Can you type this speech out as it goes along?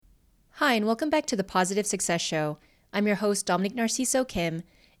Hi, and welcome back to the Positive Success Show. I'm your host, Dominique Narciso Kim,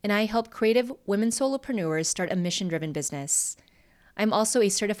 and I help creative women solopreneurs start a mission-driven business. I'm also a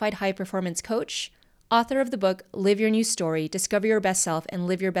certified high-performance coach, author of the book Live Your New Story, Discover Your Best Self, and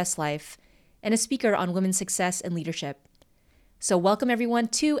Live Your Best Life, and a speaker on women's success and leadership. So welcome everyone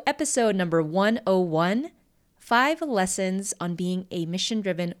to episode number 101, 5 Lessons on Being a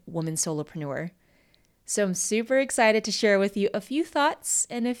Mission-Driven Woman Solopreneur. So I'm super excited to share with you a few thoughts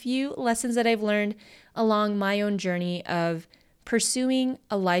and a few lessons that I've learned along my own journey of pursuing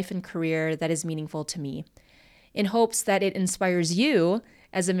a life and career that is meaningful to me, in hopes that it inspires you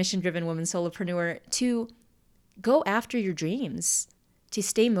as a mission-driven woman solopreneur to go after your dreams, to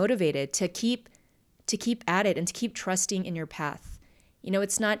stay motivated, to keep at it, and to keep trusting in your path. You know,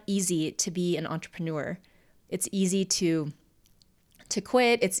 it's not easy to be an entrepreneur. It's easy to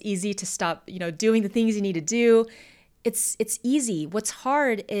quit. It's easy to stop, doing the things you need to do. It's easy. What's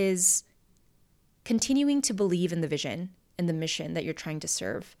hard is continuing to believe in the vision and the mission that you're trying to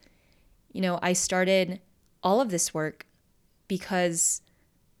serve. I started all of this work because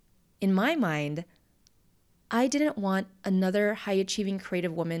in my mind, I didn't want another high-achieving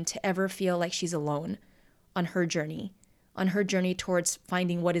creative woman to ever feel like she's alone on her journey towards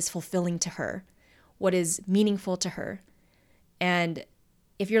finding what is fulfilling to her, what is meaningful to her. And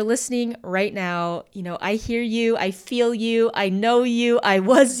if you're listening right now, I hear you, I feel you, I know you, I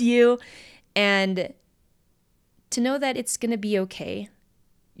was you. And to know that it's going to be okay.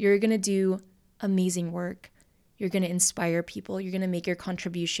 You're going to do amazing work. You're going to inspire people. You're going to make your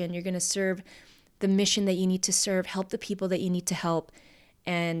contribution. You're going to serve the mission that you need to serve, help the people that you need to help.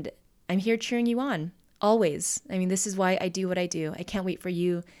 And I'm here cheering you on, always. This is why I do what I do. I can't wait for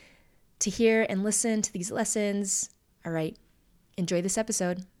you to hear and listen to these lessons. All right. Enjoy this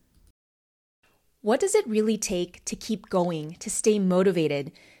episode. What does it really take to keep going, to stay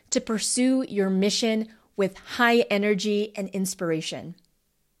motivated, to pursue your mission with high energy and inspiration?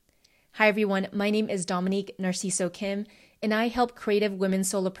 Hi, everyone. My name is Dominique Narciso Kim, and I help creative women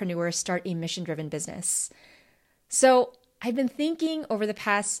solopreneurs start a mission-driven business. So I've been thinking over the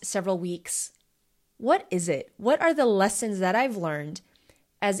past several weeks, what is it? What are the lessons that I've learned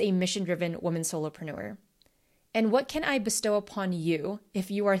as a mission-driven woman solopreneur? And what can I bestow upon you if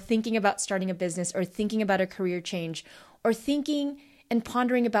you are thinking about starting a business or thinking about a career change or thinking and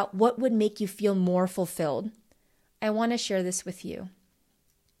pondering about what would make you feel more fulfilled? I want to share this with you.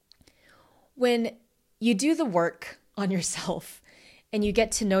 When you do the work on yourself and you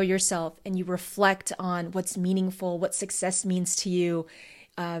get to know yourself and you reflect on what's meaningful, what success means to you,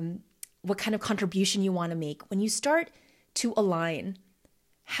 what kind of contribution you want to make, when you start to align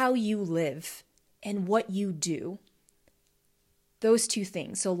how you live and what you do, those two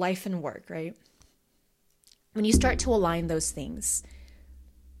things, so life and work, right? When you start to align those things,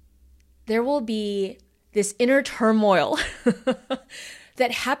 there will be this inner turmoil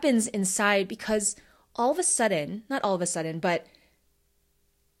that happens inside because all of a sudden, not all of a sudden, but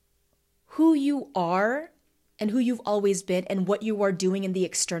who you are and who you've always been and what you are doing in the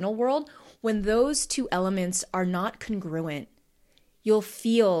external world, when those two elements are not congruent, you'll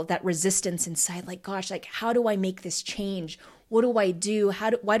feel that resistance inside, like, gosh, how do I make this change? What do I do?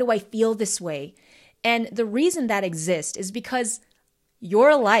 Why do I feel this way? And the reason that exists is because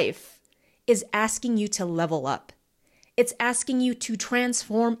your life is asking you to level up. It's asking you to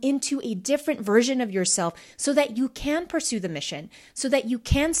transform into a different version of yourself so that you can pursue the mission, so that you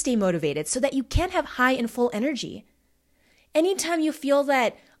can stay motivated, so that you can have high and full energy. Anytime you feel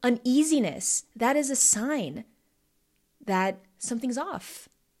that uneasiness, that is a sign that something's off.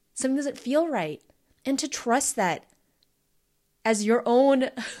 Something doesn't feel right. And to trust that as your own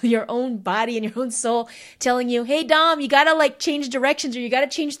body and your own soul telling you, hey, Dom, you got to change directions, or you got to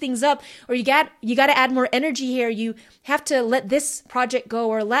change things up, or you got to add more energy here. You have to let this project go,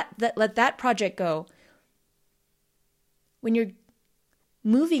 or let that project go. When you're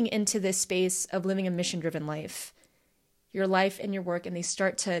moving into this space of living a mission-driven life, your life and your work, and they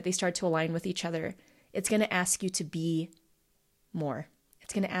start to align with each other, it's going to ask you to be more.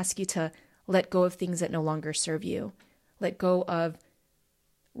 It's going to ask you to let go of things that no longer serve you. Let go of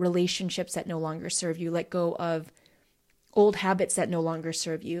relationships that no longer serve you. Let go of old habits that no longer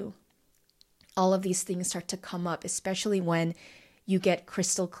serve you. All of these things start to come up, especially when you get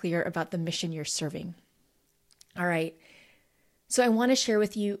crystal clear about the mission you're serving. All right. So I want to share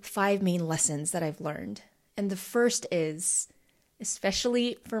with you 5 main lessons that I've learned. And the first is,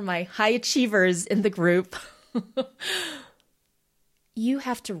 especially for my high achievers in the group, you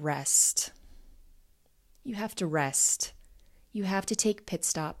have to rest. You have to rest. You have to take pit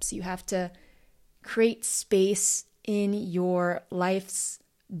stops. You have to create space in your life's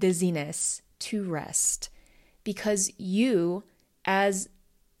busyness to rest. Because you, as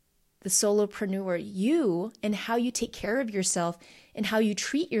the solopreneur, you and how you take care of yourself and how you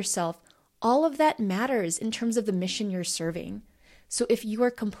treat yourself, all of that matters in terms of the mission you're serving. So if you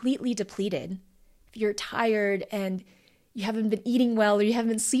are completely depleted, if you're tired and you haven't been eating well or you haven't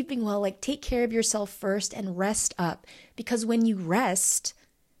been sleeping well, like take care of yourself first and rest up. Because when you rest,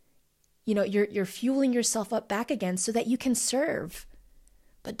 you're fueling yourself up back again so that you can serve.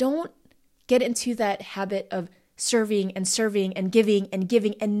 But don't get into that habit of serving and giving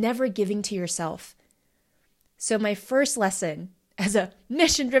and never giving to yourself. So my first lesson as a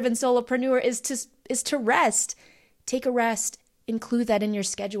mission-driven solopreneur is to rest. Take a rest. Include that in your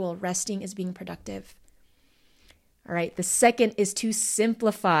schedule. Resting is being productive. All right. The second is to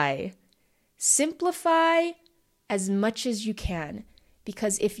simplify. Simplify as much as you can.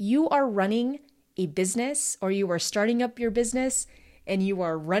 Because if you are running a business or you are starting up your business and you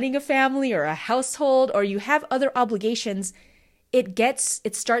are running a family or a household or you have other obligations,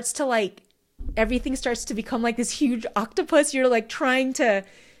 everything starts to become like this huge octopus. You're like trying to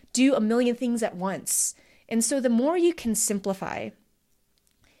do a million things at once. And so the more you can simplify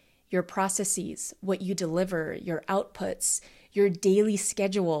your processes, what you deliver, your outputs, your daily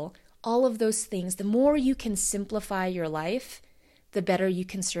schedule, all of those things, the more you can simplify your life, the better you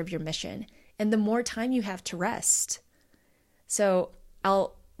can serve your mission and the more time you have to rest. So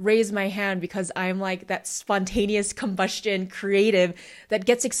I'll raise my hand because I'm like that spontaneous combustion creative that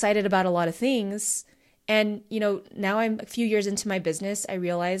gets excited about a lot of things. And, now I'm a few years into my business, I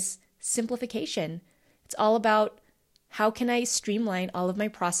realize simplification. It's all about how can I streamline all of my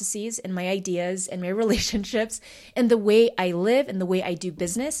processes and my ideas and my relationships and the way I live and the way I do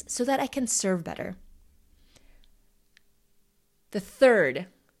business so that I can serve better. The third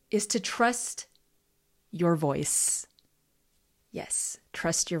is to trust your voice. Yes,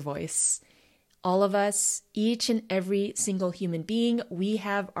 trust your voice. All of us, each and every single human being, we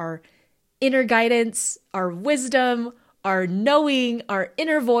have our inner guidance, our wisdom, our knowing, our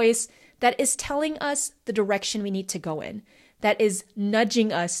inner voice that is telling us the direction we need to go in, that is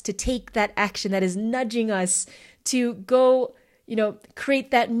nudging us to take that action, that is nudging us to go,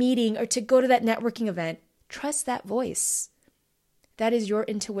 create that meeting or to go to that networking event. Trust that voice. That is your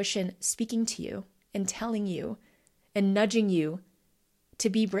intuition speaking to you and telling you and nudging you to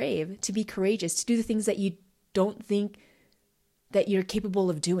be brave, to be courageous, to do the things that you don't think that you're capable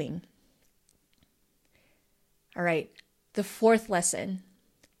of doing. All right, the fourth lesson,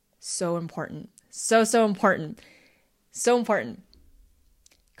 so important, so important, so important.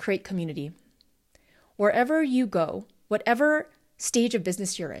 Create community. Wherever you go, whatever stage of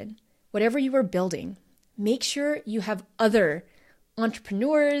business you're in, whatever you are building, make sure you have other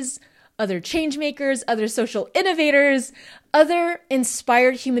entrepreneurs, other change makers, other social innovators, other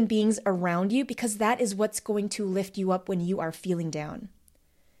inspired human beings around you, because that is what's going to lift you up when you are feeling down.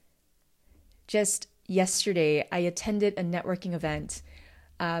 Just yesterday, I attended a networking event.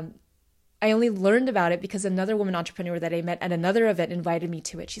 I only learned about it because another woman entrepreneur that I met at another event invited me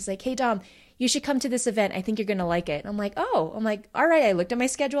to it. She's like, "Hey, Dom, you should come to this event. I think you're going to like it." And I'm like, all right. I looked at my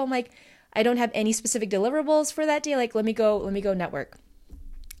schedule. I'm like, I don't have any specific deliverables for that day. Like, let me go network.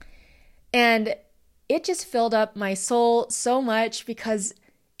 And it just filled up my soul so much because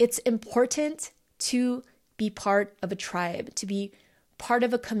it's important to be part of a tribe, to be part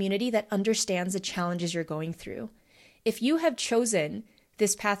of a community that understands the challenges you're going through. If you have chosen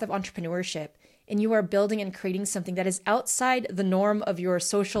this path of entrepreneurship and you are building and creating something that is outside the norm of your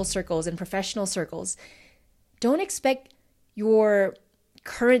social circles and professional circles, don't expect your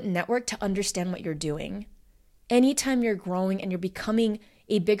current network to understand what you're doing. Anytime you're growing and you're becoming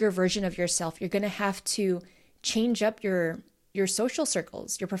a bigger version of yourself, you're going to have to change up your social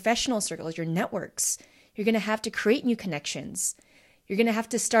circles, your professional circles, your networks. You're going to have to create new connections. You're going to have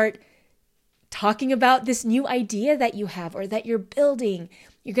to start talking about this new idea that you have or that you're building.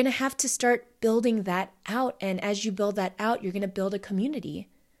 You're going to have to start building that out. And as you build that out, you're going to build a community.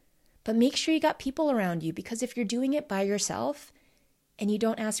 But make sure you got people around you, because if you're doing it by yourself and you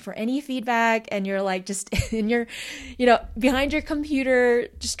don't ask for any feedback and you're like just in your, behind your computer,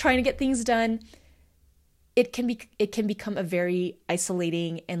 just trying to get things done, it can become a very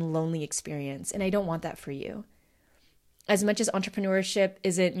isolating and lonely experience. And I don't want that for you. As much as entrepreneurship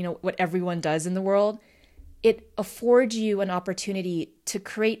isn't, what everyone does in the world, it affords you an opportunity to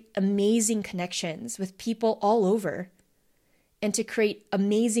create amazing connections with people all over and to create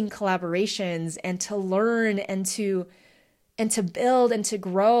amazing collaborations and to learn and to build and to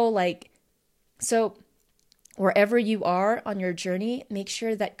grow. So wherever you are on your journey, make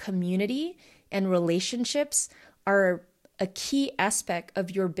sure that community and relationships are a key aspect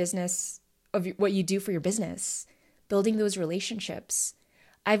of your business, what you do for your business, building those relationships.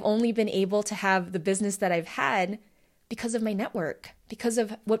 I've only been able to have the business that I've had because of my network, because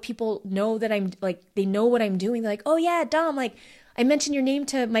of what people know that I'm like, they know what I'm doing. They're like, oh yeah, Dom, like I mentioned your name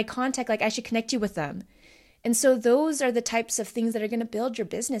to my contact, like I should connect you with them. And so those are the types of things that are going to build your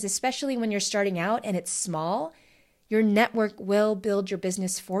business, especially when you're starting out and it's small. Your network will build your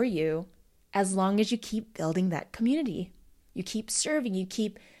business for you as long as you keep building that community. You keep serving, you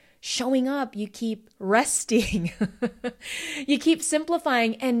keep showing up, you keep resting, you keep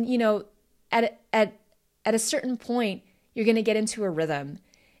simplifying. And, at a certain point, you're going to get into a rhythm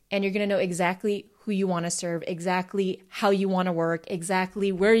and you're going to know exactly who you want to serve, exactly how you want to work,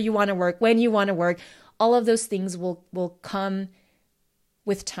 exactly where you want to work, when you want to work. All of those things will come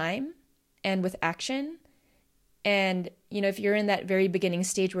with time and with action. And, if you're in that very beginning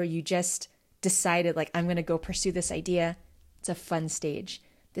stage where you just decided like, I'm going to go pursue this idea, it's a fun stage.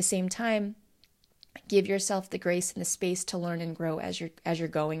 At the same time, give yourself the grace and the space to learn and grow as you're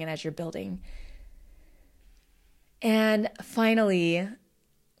going and as you're building. And finally,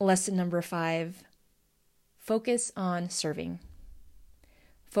 lesson number 5, focus on serving.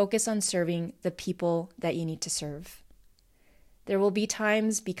 Focus on serving the people that you need to serve. There will be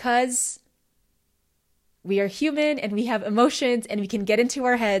times, because we are human and we have emotions and we can get into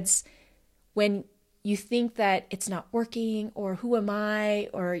our heads, when you think that it's not working, or who am I,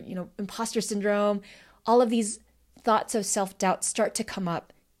 or, imposter syndrome, all of these thoughts of self-doubt start to come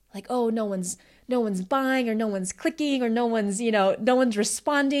up. Like, oh, no one's buying, or no one's clicking, or no one's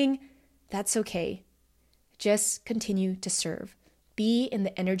responding. That's okay. Just continue to serve. Be in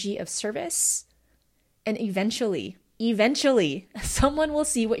the energy of service, and eventually, someone will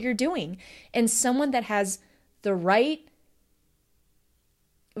see what you're doing, and someone that has the right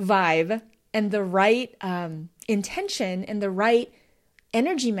vibe and the right intention and the right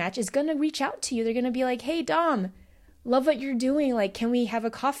energy match is going to reach out to you. They're going to be like, hey, Dom, love what you're doing. Like, can we have a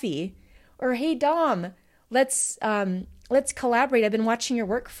coffee? Or, hey, Dom, let's collaborate. I've been watching your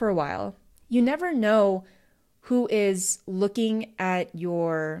work for a while. You never know who is looking at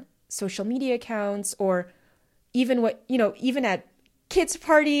your social media accounts, or even even at kids'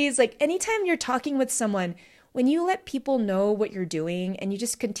 parties. Like, anytime you're talking with someone, when you let people know what you're doing and you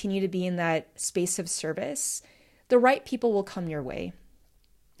just continue to be in that space of service, the right people will come your way.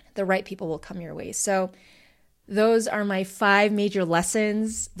 The right people will come your way. So those are my 5 major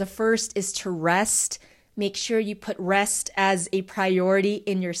lessons. The first is to rest. Make sure you put rest as a priority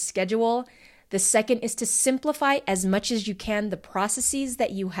in your schedule. The second is to simplify as much as you can the processes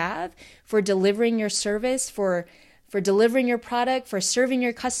that you have for delivering your service, for delivering your product, for serving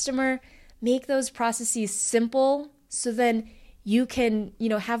your customer. Make those processes simple, so then you can,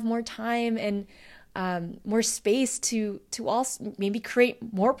 have more time and more space to also maybe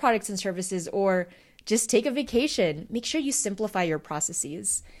create more products and services, or just take a vacation. Make sure you simplify your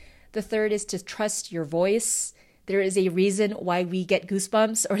processes. The third is to trust your voice. There is a reason why we get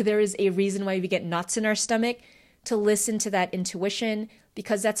goosebumps, or there is a reason why we get knots in our stomach. To listen to that intuition,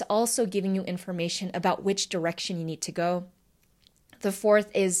 because that's also giving you information about which direction you need to go. The fourth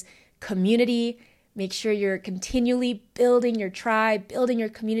is community. Make sure you're continually building your tribe, building your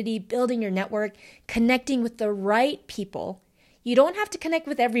community, building your network, connecting with the right people. You don't have to connect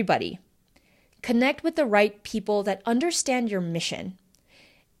with everybody. Connect with the right people that understand your mission,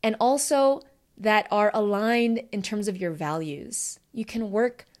 and also that are aligned in terms of your values. You can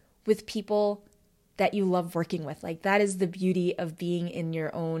work with people that you love working with. Like, that is the beauty of being in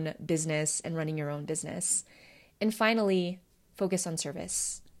your own business and running your own business. And finally, focus on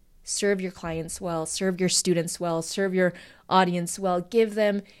service. Serve your clients well, serve your students well, serve your audience well. Give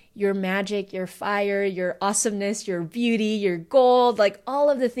them your magic, your fire, your awesomeness, your beauty, your gold, like all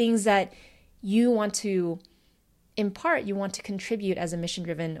of the things that you want to impart, you want to contribute as a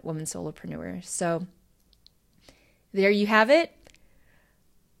mission-driven woman solopreneur. So there you have it.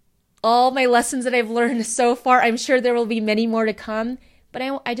 All my lessons that I've learned so far. I'm sure there will be many more to come, but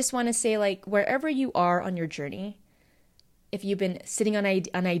I just want to say, like, wherever you are on your journey, if you've been sitting on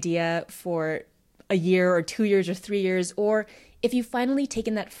an idea for a year or 2 years or 3 years, or if you've finally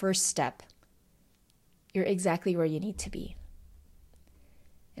taken that first step, you're exactly where you need to be.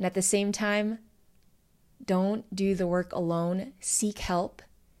 And at the same time, don't do the work alone. Seek help.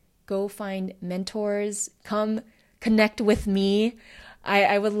 Go find mentors. Come connect with me.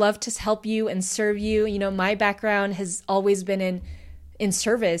 I would love to help you and serve you. My background has always been in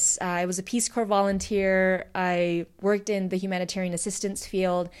service. I was a Peace Corps volunteer. I worked in the humanitarian assistance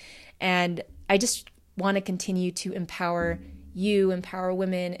field, and I just want to continue to empower you, empower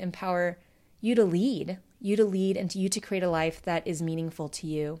women, empower you to lead. you to lead, and you to create a life that is meaningful to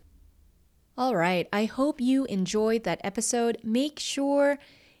you. All right, I hope you enjoyed that episode. Make sure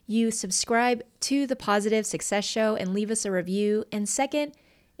you subscribe to the Positive Success Show and leave us a review. And second,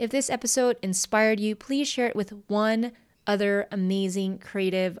 if this episode inspired you, please share it with one other amazing,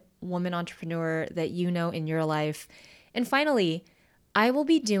 creative woman entrepreneur that you know in your life. And finally, I will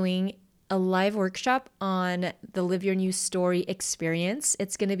be doing a live workshop on the Live Your New Story experience.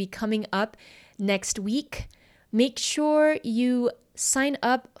 It's going to be coming up next week. Make sure you sign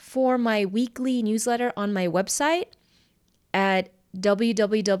up for my weekly newsletter on my website at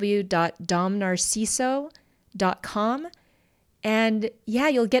www.domnarciso.com. And yeah,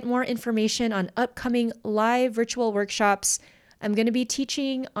 you'll get more information on upcoming live virtual workshops. I'm going to be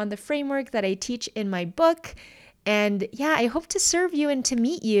teaching on the framework that I teach in my book. And yeah, I hope to serve you and to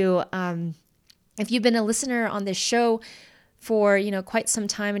meet you. If you've been a listener on this show for, quite some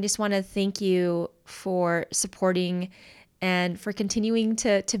time, I just want to thank you for supporting and for continuing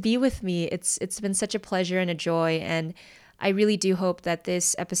to be with me. It's been such a pleasure and a joy. And I really do hope that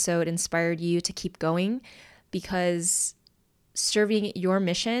this episode inspired you to keep going, because serving your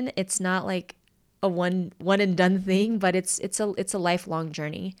mission, it's not like a one and done thing, but it's a lifelong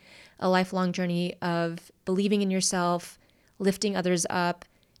journey, of believing in yourself, lifting others up,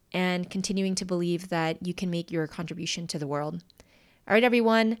 and continuing to believe that you can make your contribution to the world. All right,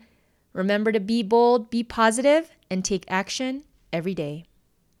 everyone, remember to be bold, be positive, and take action every day.